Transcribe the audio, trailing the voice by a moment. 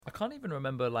can't even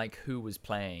remember like who was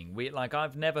playing.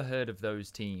 I've never heard of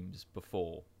those teams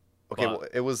before. Okay, But well,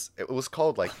 it was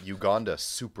called like Uganda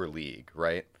Super League,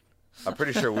 right? I'm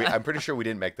pretty sure we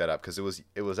didn't make that up because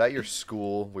it was at your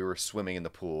school. We were swimming in the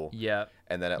pool, yeah,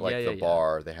 and then at yeah, like yeah, the yeah.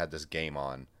 bar they had this game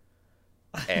on,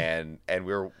 and we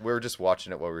were just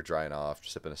watching it while we were drying off,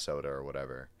 sipping a soda or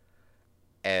whatever.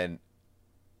 And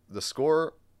the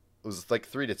score was like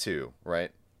 3-2,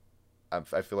 right?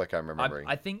 I feel like I'm remembering.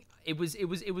 I think it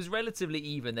was relatively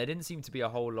even. There didn't seem to be a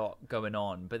whole lot going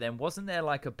on, but then wasn't there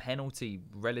like a penalty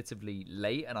relatively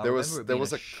late? And I There remember was it there being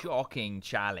was a a shocking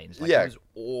challenge. Like yeah it was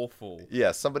awful.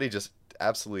 yeah somebody just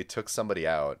absolutely took somebody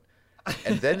out,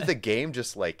 and then the game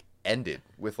just like ended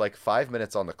with like 5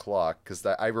 minutes on the clock because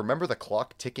I remember the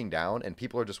clock ticking down and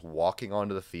people are just walking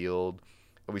onto the field.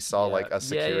 And we saw Yeah, like a yeah, yeah,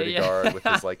 security guard with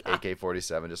his yeah. like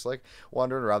AK-47 just like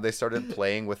wandering around. They started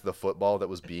playing with the football that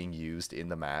was being used in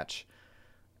the match.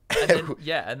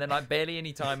 And then like barely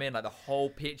any time in, like the whole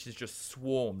pitch is just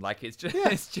swarmed. Like it's just Yeah.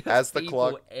 it's just As the people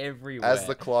clock everywhere. as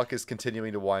the clock is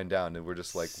continuing to wind down and we're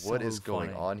just like, what So is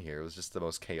going funny. on here? It was just the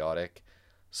most chaotic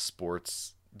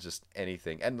sports, just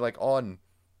anything. And like on,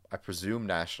 I presume,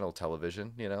 national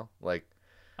television, like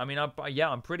I mean,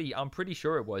 I'm pretty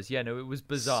sure it was. Yeah, no, it was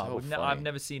bizarre. so I've funny.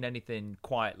 never seen anything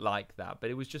quite like that, but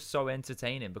it was just so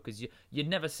entertaining because you'd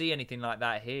never see anything like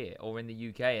that here or in the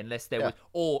UK unless there Yeah.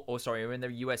 was, or sorry, or in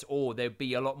the US, or there'd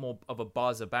be a lot more of a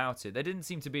buzz about it. There didn't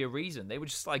seem to be a reason. They were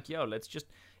just like, yo, let's just.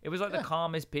 It was like the Yeah.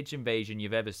 calmest pitch invasion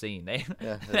you've ever seen. They,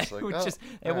 Yeah. they It's like, were oh, just,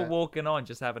 they all were right. walking on,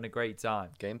 just having a great time.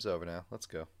 Game's over now. Let's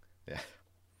go. Yeah.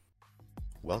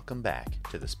 Welcome back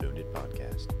to the Spooned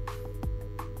Podcast.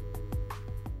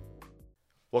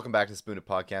 Welcome back to the Spooned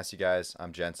Podcast, you guys.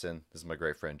 I'm Jensen. This is my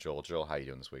great friend Joel. Joel, how you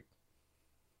doing this week?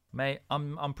 Mate,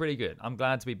 I'm pretty good. I'm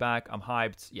glad to be back. I'm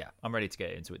hyped. Yeah, I'm ready to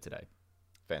get into it today.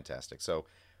 Fantastic. So,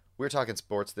 we're talking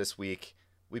sports this week.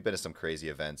 We've been to some crazy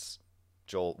events.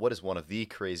 Joel, what is one of the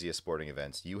craziest sporting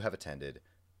events you have attended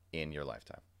in your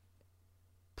lifetime?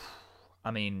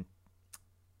 I mean,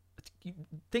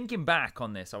 thinking back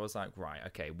on this, I was like, right,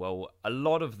 okay, well, a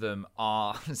lot of them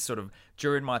are sort of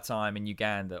during my time in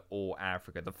Uganda or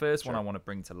Africa. The first one Sure. I want to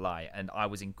bring to light, and I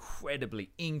was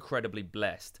incredibly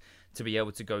blessed to be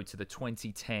able to go to the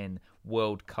 2010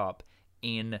 World Cup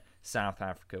in South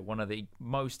Africa. One of the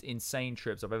most insane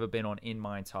trips I've ever been on in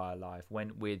my entire life.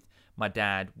 Went with my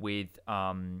dad,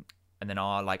 and then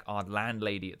our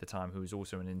landlady at the time, who was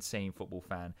also an insane football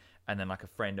fan, and then like a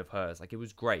friend of hers. Like it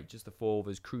was great, just the four of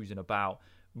us cruising about.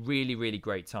 Really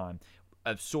great time.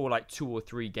 I saw like 2 or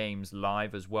 3 games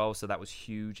live as well, so that was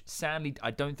huge. Sadly, I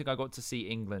don't think I got to see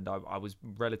England. I was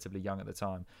relatively young at the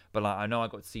time, but like I know I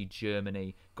got to see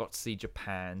Germany, got to see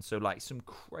Japan. So like some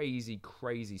crazy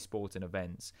sporting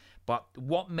events. But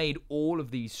what made all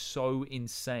of these so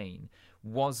insane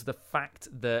was the fact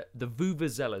that the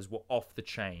vuvuzelas were off the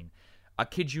chain. I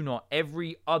kid you not,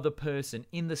 every other person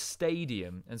in the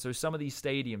stadium, and so some of these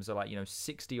stadiums are like,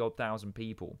 60 odd thousand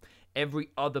people. Every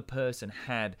other person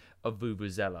had a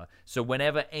vuvuzela. So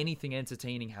whenever anything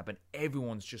entertaining happened,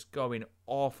 everyone's just going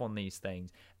off on these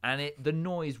things. And the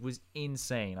noise was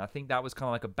insane. I think that was kind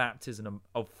of like a baptism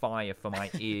of fire for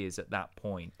my ears at that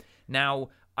point. Now,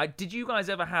 did you guys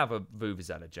ever have a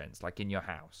vuvuzela, gents, like in your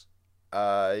house?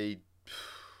 I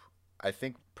I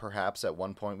think perhaps at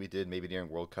one point we did, maybe during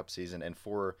World Cup season. And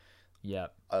for Yeah.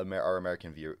 our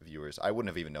American viewers, I wouldn't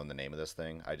have even known the name of this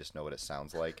thing. I just know what it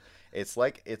sounds like. It's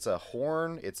a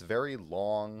horn. It's very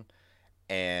long,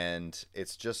 and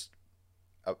it's just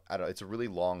I don't know. It's a really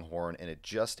long horn, and it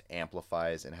just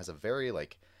amplifies and has a very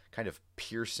like kind of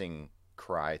piercing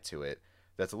cry to it.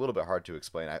 That's a little bit hard to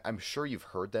explain. I'm sure you've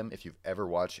heard them if you've ever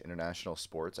watched international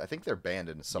sports. I think they're banned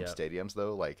in some Yeah. stadiums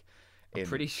though, like I'm in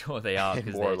pretty sure they are in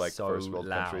because more they're like so first world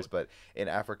loud. countries, but in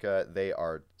Africa they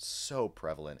are so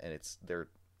prevalent, and they're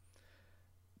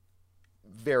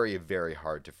very very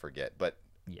hard to forget. But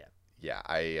Yeah.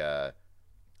 yeah,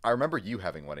 I remember you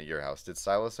having one at your house. Did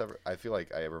Silas ever? I feel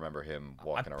like I remember him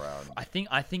walking around. I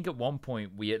think at one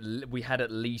point we had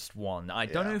at least one. I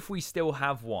don't know Yeah. if we still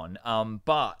have one.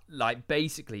 But like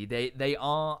basically they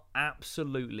are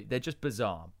absolutely, they're just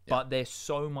bizarre, but they're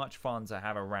so much fun to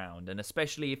have around, and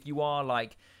especially if you are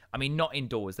like, I mean, not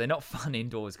indoors. They're not fun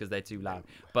indoors because they're too loud.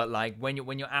 But like when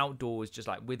you're outdoors, just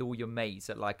like with all your mates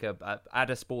at like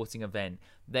at a sporting event,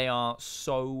 they are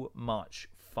so much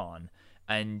fun.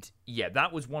 And yeah,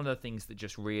 that was one of the things that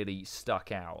just really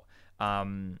stuck out.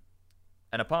 And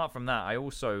apart from that, I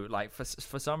also like for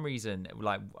some reason,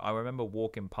 like I remember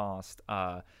walking past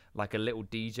like a little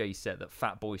DJ set that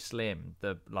Fatboy Slim,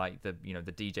 the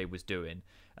DJ was doing,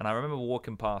 and I remember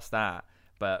walking past that.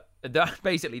 But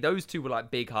basically, those two were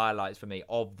like big highlights for me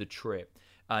of the trip.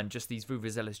 And just these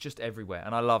vuvuzelas just everywhere.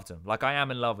 And I loved them. Like, I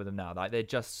am in love with them now. Like, they're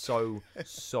just so,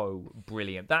 so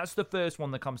brilliant. That's the first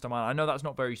one that comes to mind. I know that's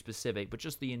not very specific, but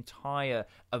just the entire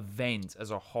event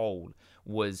as a whole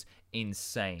was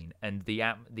insane. And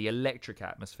the electric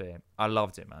atmosphere, I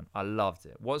loved it, man. I loved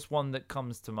it. What's one that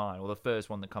comes to mind, or the first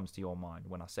one that comes to your mind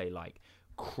when I say, like,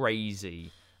 crazy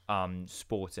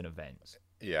sporting events?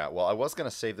 Yeah, well, I was going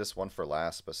to save this one for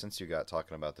last, but since you got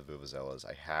talking about the vuvuzelas,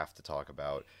 I have to talk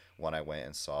about when I went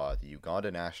and saw the Uganda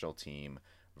national team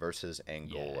versus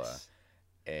Angola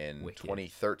in Wicked.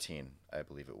 2013, I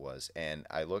believe it was. And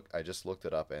I just looked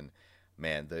it up, and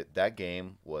man, that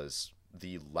game was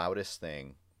the loudest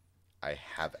thing I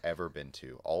have ever been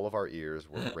to. All of our ears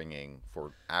were ringing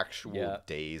for actual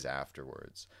days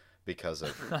afterwards because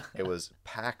of it was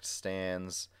packed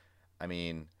stands. I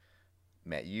mean,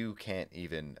 Matt, you can't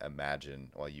even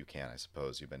imagine. Well, you can, I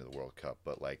suppose. You've been to the World Cup,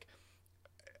 but like,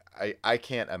 I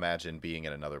can't imagine being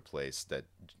in another place that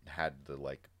had the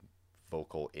like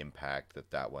vocal impact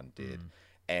that one did.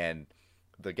 And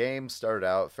the game started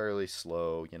out fairly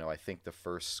slow. You know, I think the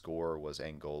first score was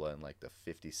Angola in like the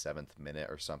 57th minute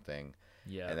or something.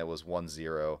 Yeah. And it was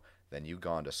 1-0. Then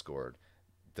Uganda scored.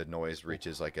 The noise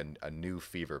reaches like a new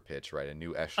fever pitch, right? A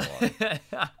new echelon.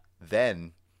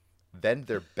 Then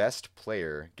their best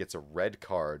player gets a red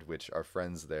card, which our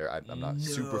friends there, I'm not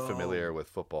super familiar with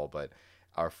football, but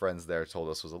our friends there told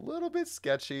us was a little bit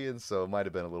sketchy, and so it might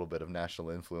have been a little bit of national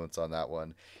influence on that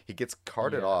one. He gets not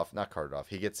carted off.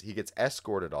 He gets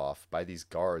escorted off by these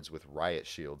guards with riot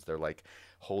shields. They're like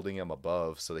holding him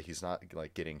above so that he's not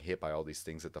like getting hit by all these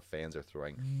things that the fans are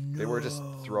throwing. No. They were just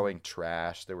throwing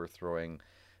trash. They were throwing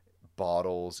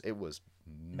bottles. It was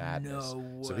madness.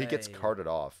 No so he gets carted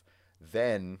off.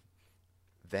 Then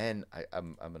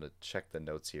I'm gonna check the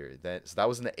notes here. So that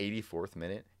was in the 84th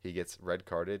minute. He gets red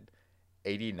carded.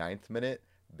 89th minute,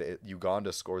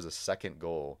 Uganda scores a second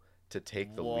goal to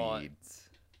take the lead.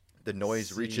 The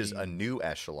noise reaches a new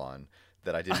echelon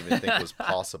that I didn't even think was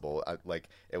possible.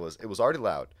 It was already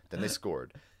loud. Then they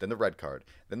scored. Then the red card.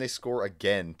 Then they score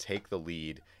again, take the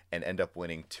lead, and end up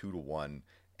winning 2-1.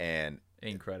 And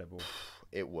incredible.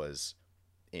 It was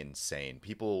insane.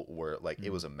 People were like,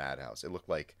 it was a madhouse. It looked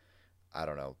like, I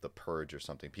don't know, The Purge or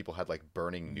something. People had like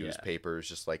burning newspapers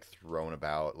just like thrown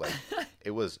about. Like,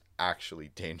 it was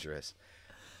actually dangerous.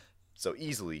 So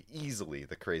easily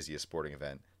the craziest sporting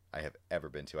event I have ever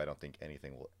been to. I don't think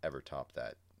anything will ever top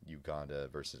that. Uganda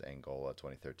versus Angola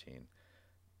 2013.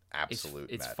 Absolute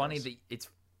it's madness. Funny that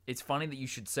it's funny that you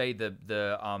should say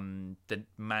the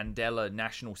Mandela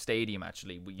National Stadium,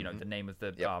 actually, you know, the name of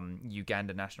the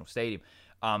Uganda National Stadium.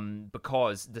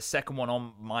 Because the second one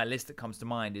on my list that comes to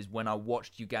mind is when I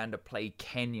watched Uganda play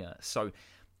Kenya. So,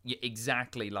 yeah,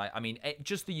 exactly. Like, I mean,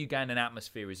 just the Ugandan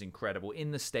atmosphere is incredible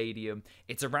in the stadium.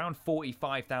 It's around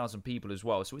 45,000 people as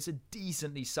well, so it's a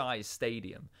decently sized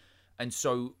stadium. And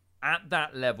so, at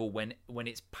that level, when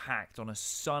it's packed on a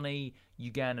sunny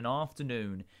Ugandan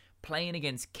afternoon, playing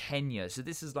against Kenya, so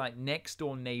this is like next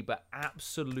door neighbor,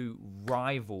 absolute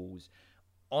rivals.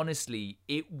 Honestly,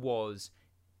 it was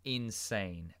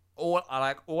insane. All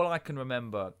I can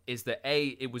remember is that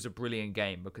it was a brilliant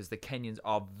game because the Kenyans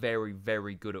are very,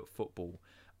 very good at football.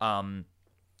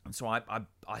 So I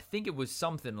think it was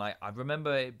something like, I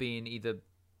remember it being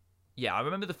I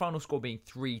remember the final score being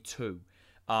 3-2.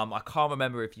 I can't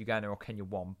remember if Uganda or Kenya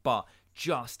won, but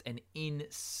just an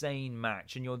insane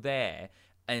match, and you're there,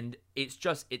 and it's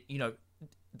just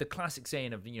the classic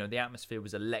saying of, the atmosphere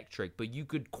was electric, but you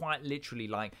could quite literally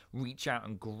like reach out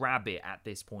and grab it at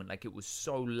this point. Like, it was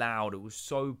so loud, it was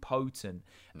so potent,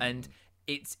 and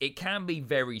it can be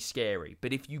very scary.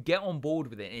 But if you get on board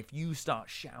with it, and if you start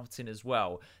shouting as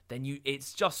well, then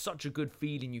it's just such a good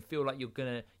feeling. You feel like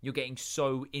you're getting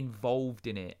so involved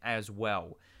in it as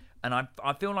well. And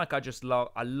I feel like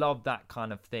I love that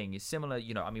kind of thing. It's similar,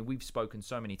 I mean, we've spoken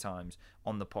so many times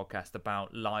on the podcast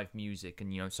about live music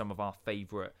and, some of our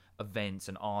favorite events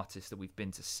and artists that we've been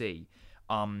to see.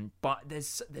 But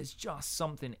there's just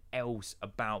something else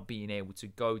about being able to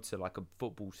go to like a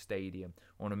football stadium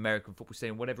or an American football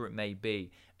stadium, whatever it may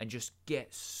be, and just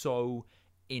get so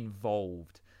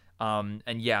involved. And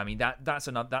yeah, I mean that's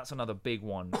another big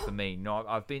one for me.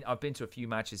 I've been to a few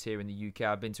matches here in the UK.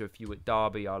 I've been to a few at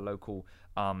Derby, our local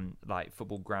like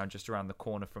football ground just around the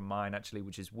corner from mine, actually,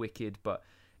 which is wicked. But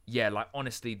yeah, like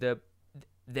honestly, there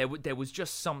was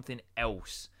just something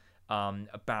else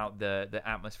about the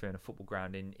atmosphere in a football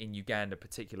ground in Uganda,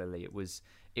 particularly. It was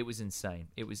insane.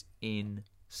 It was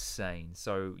insane.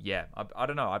 So yeah, I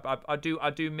don't know. I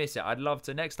do miss it. I'd love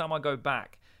to, next time I go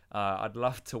back. I'd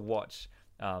love to watch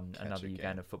another game.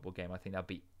 Uganda football game. I think that'd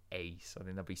be ace. I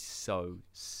think that'd be so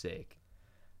sick.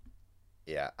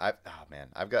 Yeah,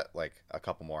 I've got like a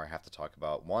couple more I have to talk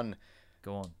about. One,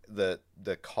 Go on. the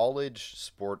college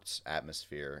sports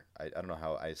atmosphere. I don't know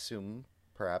how. I assume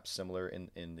perhaps similar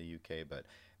in the UK, but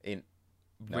in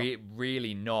no,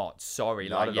 Really not. Sorry.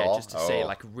 not Like, at yeah, all. just to say, Oh,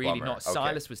 like, really bummer. not. Okay.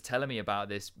 Silas was telling me about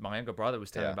this. My younger brother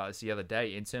was telling me Yeah. about this the other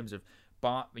day in terms of,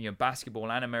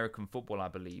 basketball and American football, I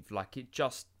believe. Like, it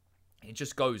just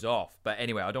goes off. But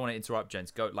anyway, I don't want to interrupt,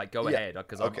 gents. Go Yeah. ahead,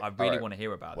 because Okay. I All really right. want to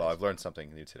hear about Well, this. I've learned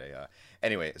something new today.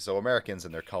 Anyway, so Americans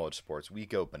and their college sports, we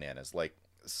go bananas. Like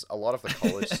a lot of the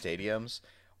college stadiums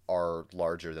are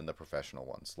larger than the professional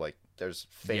ones. Like there's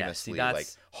famously like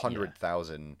that's-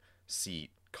 100,000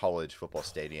 seat college football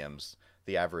stadiums.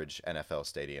 The average NFL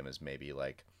stadium is maybe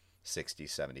like 60,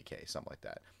 70K, something like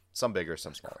that. Some bigger,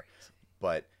 some smaller.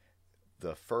 But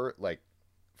the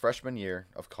freshman year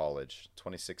of college,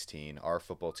 2016, our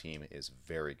football team is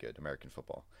very good, American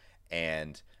football.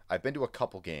 And I've been to a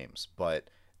couple games, but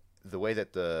the way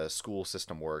that the school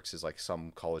system works is like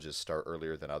some colleges start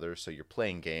earlier than others. So you're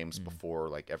playing games before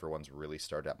like everyone's really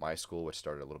started at my school, which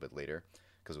started a little bit later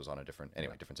because it was on a different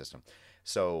system.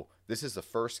 So this is the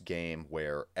first game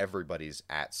where everybody's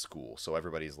at school. So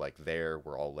everybody's like there.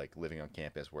 We're all like living on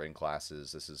campus. We're in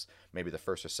classes. This is maybe the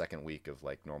first or second week of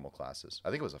like normal classes. I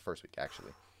think it was the first week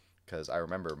actually, because I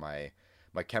remember my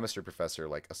chemistry professor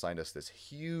like assigned us this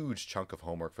huge chunk of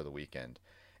homework for the weekend,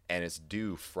 and it's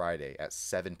due Friday at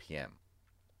 7 p.m.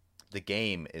 The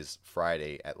game is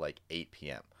Friday at like 8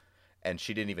 p.m. And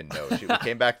she didn't even know. We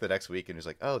came back the next week and was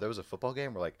like, "Oh, there was a football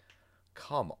game." We're like,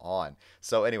 "Come on!"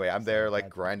 So anyway, I'm there like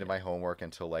grinding my homework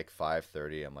until like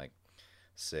 5:30. I'm like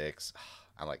 6.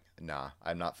 I'm like, nah,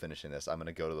 I'm not finishing this. I'm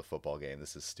gonna go to the football game.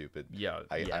 This is stupid.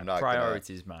 I'm not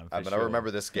priorities, man. I'm for gonna sure.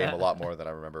 remember this game a lot more than I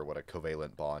remember what a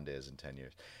covalent bond is in 10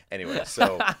 years. Anyway,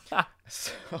 so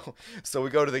we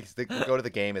go to the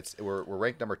game. We're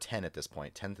ranked number 10 at this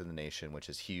point, 10th in the nation, which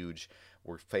is huge.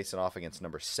 We're facing off against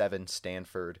number 7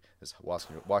 Stanford. This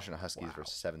Washington Huskies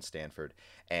versus 7 Stanford,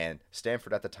 and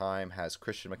Stanford at the time has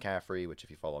Christian McCaffrey, which if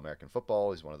you follow American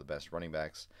football, he's one of the best running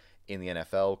backs in the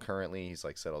NFL currently. He's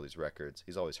like set all these records.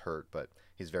 He's always hurt, but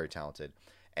he's very talented.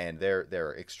 And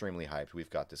they're extremely hyped. We've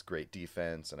got this great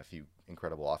defense and a few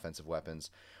incredible offensive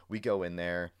weapons. We go in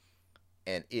there,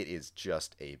 and it is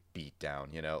just a beatdown.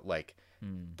 Like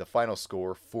the final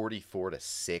score,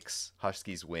 44-6.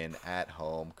 Huskies win at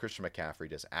home. Christian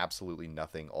McCaffrey does absolutely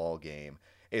nothing all game.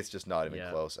 It's just not even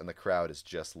close, and the crowd is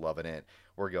just loving it.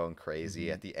 We're going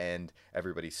crazy. At the end,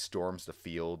 everybody storms the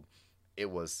field. It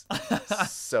was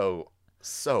so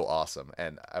awesome,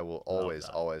 and I will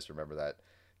always remember that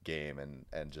game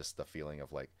and just the feeling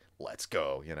of like, let's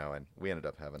go, and we ended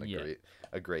up having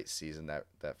a great season that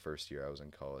first year I was in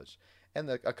college, and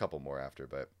a couple more after,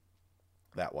 but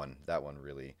that one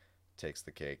really takes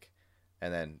the cake.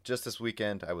 And then just this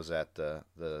weekend I was at the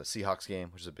Seahawks game,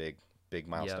 which is a big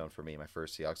milestone for me, my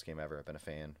first Seahawks game ever. I've been a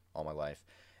fan all my life,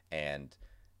 and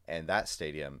that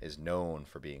stadium is known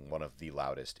for being one of the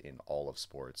loudest in all of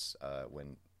sports.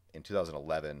 When in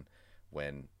 2011,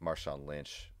 when Marshawn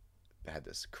Lynch had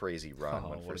this crazy run,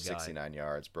 went for 69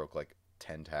 yards, broke like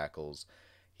 10 tackles,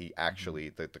 he actually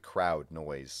the crowd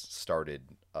noise started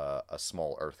a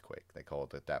small earthquake. They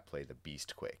called that play the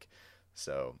Beast Quake.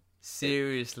 So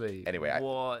seriously, anyway,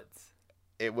 what?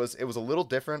 It was a little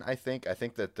different. I think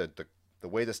that the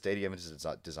way the stadium is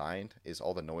designed is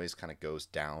all the noise kind of goes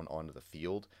down onto the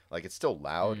field. Like it's still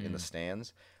loud in the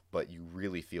stands, but you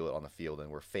really feel it on the field. And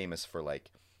we're famous for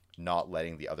like not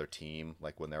letting the other team,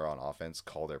 like when they're on offense,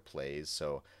 call their plays.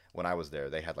 So when I was there,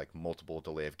 they had like multiple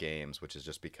delay of games, which is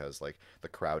just because like the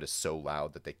crowd is so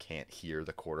loud that they can't hear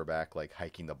the quarterback like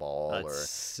hiking the ball or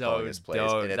calling his plays.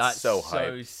 Dope. And it's That's so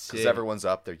hype because sick. everyone's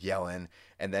up, they're yelling,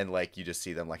 and then like you just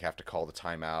see them like have to call the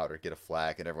timeout or get a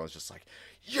flag, and everyone's just like,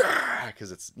 yeah,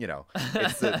 because it's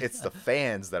it's the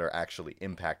fans that are actually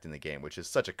impacting the game, which is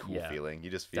such a cool feeling. You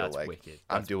just feel That's like wicked.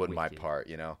 I'm doing my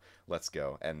part, let's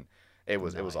go. And it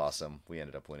was awesome. We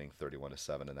ended up winning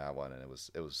 31-7 in that one, and it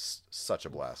was such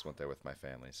a blast. Went there with my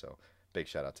family, so big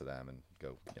shout out to them, and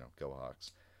go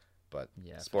Hawks. But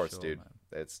sports, sure, dude, man.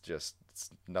 it's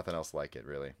nothing else like it,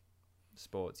 really.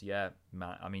 Sports, yeah,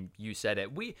 man. I mean, you said it.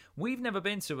 We've never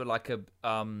been to like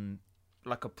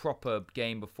a proper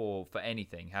game before for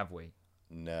anything, have we?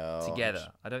 No. Together,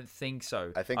 I don't think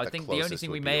so. I think the only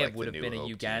thing we may have would have been a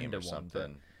Uganda one.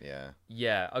 But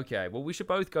yeah. Okay. Well, we should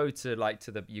both go to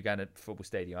the Uganda football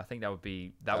stadium. I think that would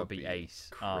be ace.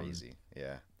 Crazy.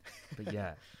 Yeah. But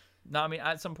yeah. No, I mean,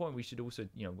 at some point we should also,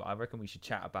 I reckon we should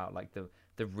chat about like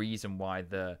the reason why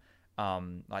the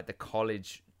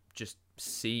college just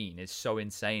scene is so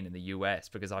insane in the US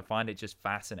because I find it just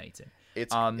fascinating.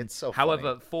 It's so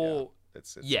however, funny. for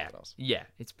It's yeah, something else. yeah,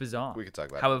 it's bizarre. We could talk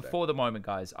about it However, another day. for the moment,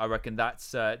 guys, I reckon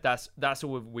that's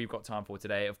all we've got time for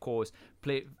today. Of course,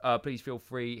 please feel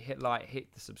free, hit like,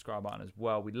 hit the subscribe button as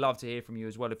well. We'd love to hear from you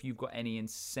as well. If you've got any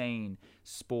insane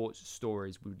sports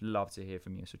stories, we'd love to hear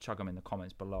from you. So chuck them in the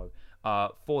comments below.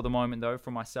 For the moment, though,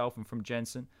 from myself and from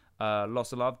Jensen,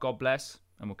 lots of love, God bless,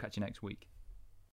 and we'll catch you next week.